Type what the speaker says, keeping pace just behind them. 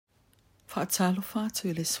Faatalofa atu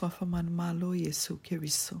I le faamanu Iesu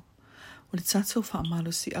Keriso. O le tatou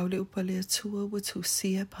faamalo si au le upa le atua ua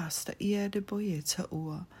tusia pasta ia de boye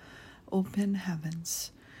taua. Open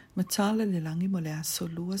heavens. MATALA le langi mo le aso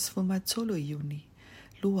luas famatolo IUNI.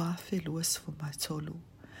 Lua fe luas famatolo.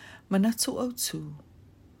 Manatu Autu.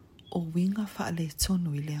 O winga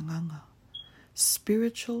faaletonu I le Agaga.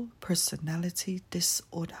 Spiritual personality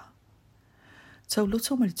disorder.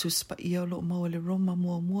 Tauloto ma le Tusi Paia o lo maua le Roma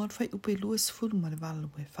mua Faitauga luas fulu ma le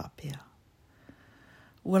value faapea.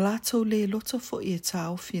 Ua latou le loto fo'i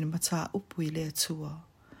tāofi na matā upu I le Atua.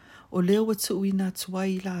 O leo watu uina Atua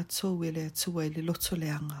I latou I le Atua I le loto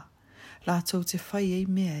leanga. Latou te whai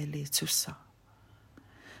mea le tusa.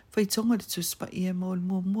 Faitauga le Tusi Paia mo le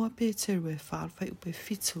mua Peteru Faitauga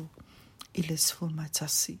fitu I le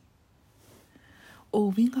sfumatasi.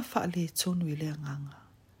 O winga faaletonu I le Agaga.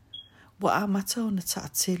 Wa amata o na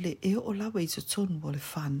taatele o lawa I totonu o le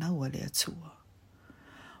whānaua le Atua.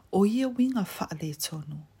 O ia winga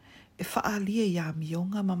faaletonu, faalia ia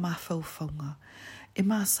mionga ma mawhauwhaunga,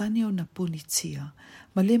 maasani o na punitia,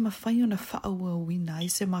 ma le mawhai o na whaaua uina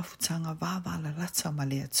se mafutanga wāwala lata ma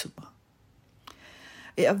le Atua.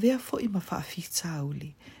 Avea fo I mawhaafita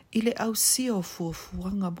auli, I le au sia o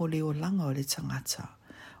fuafuanga mo le o langa o le tangata,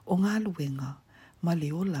 o ngā luenga, ma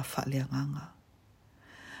le ola faaleanganga.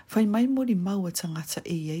 Fai mai mo li maua tangata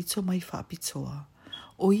eito mai whaapitoa,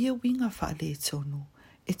 o ia winga faaletonu,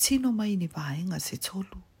 tino mai ni vaenga se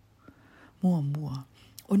tolu. Mua,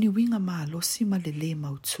 o ni winga maa losi ma le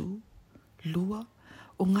mautu, lua,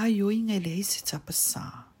 o ngā yoinga le eisi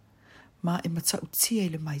tapasa, ma matautia I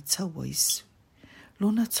le maitaua isu.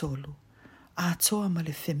 Lona tolu, Atua ma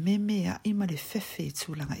le fememea'i ma le fefe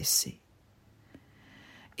tūlanga ese.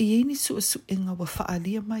 Ieni suenga wa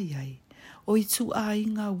faalia mai ai, o I tu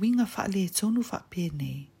inga winga faaletonu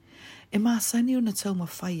faapene, maasani o na tau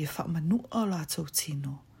mawhai faamanu'a o latou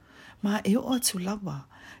tino, ma o atu lawa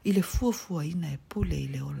I le fuafuaina pule I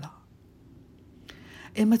le ola.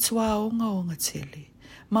 Matua onga tele,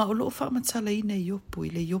 ma o loo faamatala ina Iopu I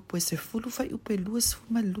le Iopu se fulu Faitauga luas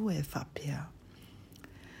fumalua faapea.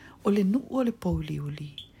 O le nuu o le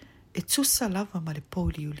pouliuli, tusa lava ma le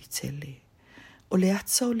pouliuli tele, o le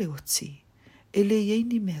ata o le oti, le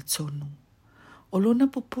ieini mea tonu, o lona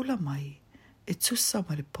pupula mai, tusa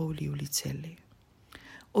ma le pouliuli tele.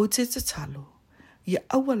 O te tatalo, ia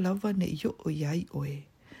awa lava ne o iai oe,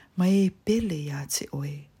 ma pele ia te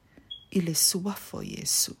oe, I le suafo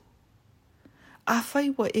Iesu. A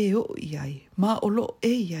fai wa o iai, ma o lo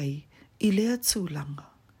iai, I le atulanga.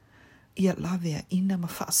 Ia lavea ina ma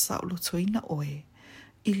faasa'olotoina oe,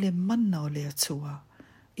 I le mana o le Atua,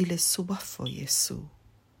 I le suafo Iesu.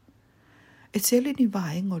 Tele ni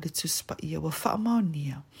vaenga o le Tusi Paia wa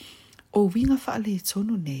faamanu'a, o winga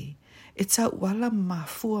faaletonu nei, tau wala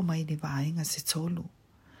mafua mai ni vaenga se tolu.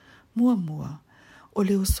 Mua, o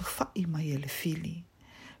le osofa'i mai le fili,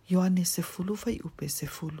 Ioane se fulu Faitauga se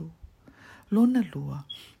fulu. Lona lua,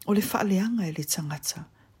 o le faaleanga le tangata,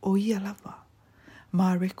 o ia lava.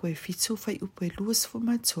 Ma reko fitu Faitauga luas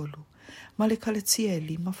fumatolu, ma le kalatia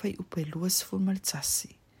 5 Faitauga luas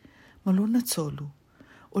fumatasi. Ma lona tolu,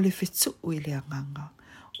 o le fetu'u I le Agaga,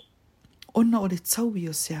 ona o le tauwi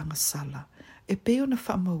o se anga sala, peo na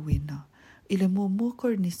faamauina, I le mua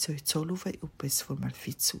korinito tolu Faitauga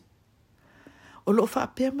fumalfitu. O loo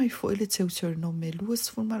faapea mai fo le teutere no me luas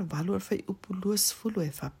fumalvalu al Faitauga luas fulu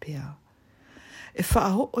faapea.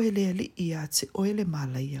 Faao le ali ia te le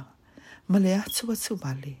malaia, ma le atu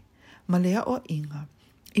vale, ma le ao inga,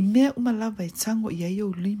 I mea umalava tango ia o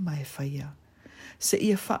lima whaia. Se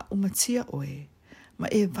ia umatia oe, ma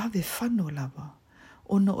vave whano lava,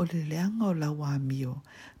 ona o le leanga o lawa amio,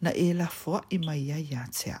 na la foa I mai ia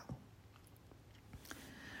te au.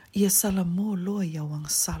 Ia sala mo loa ia wang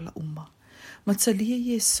sala uma, ma talia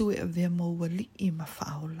Iesu avea mo wali I ma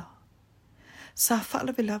whaola. Sa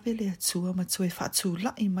whaalawelawe le atua ma tue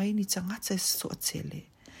whaatula I mai ni tangata soa tele.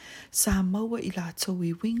 Sa maua I latou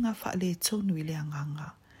I winga faaletonu I le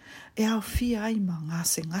Agaga, au fia ai ma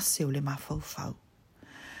ngase o le mawhauwhau.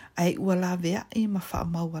 Ai ua la vea I ma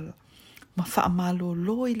whaamalo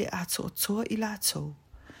lo I le ato o toa I latou,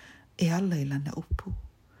 ala I Lana Upu.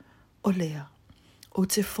 O lea, o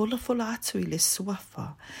te folafola atu I le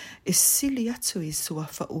suafa, sili atu I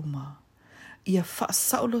suafa uma. Ia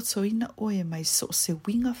faasa'olotoina oe mai so se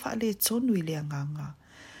winga faaletonu I le Agaga,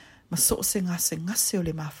 ma so se ngase o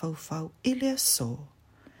le mawhauwhau I le aso,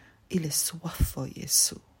 I le suafo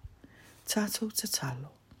Iesu. Tātou tatalo,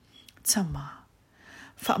 tama,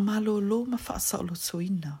 faamalo lo ma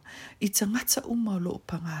faasa'olotoina, I tangata uma o lo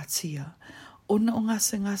pangatia, ona o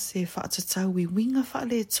ngase faatatau I winga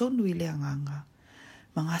faaletonu I le Agaga,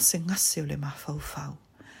 Mangase o le mafaufau.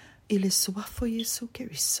 I le suafo Iesu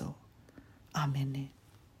Keriso. Amene.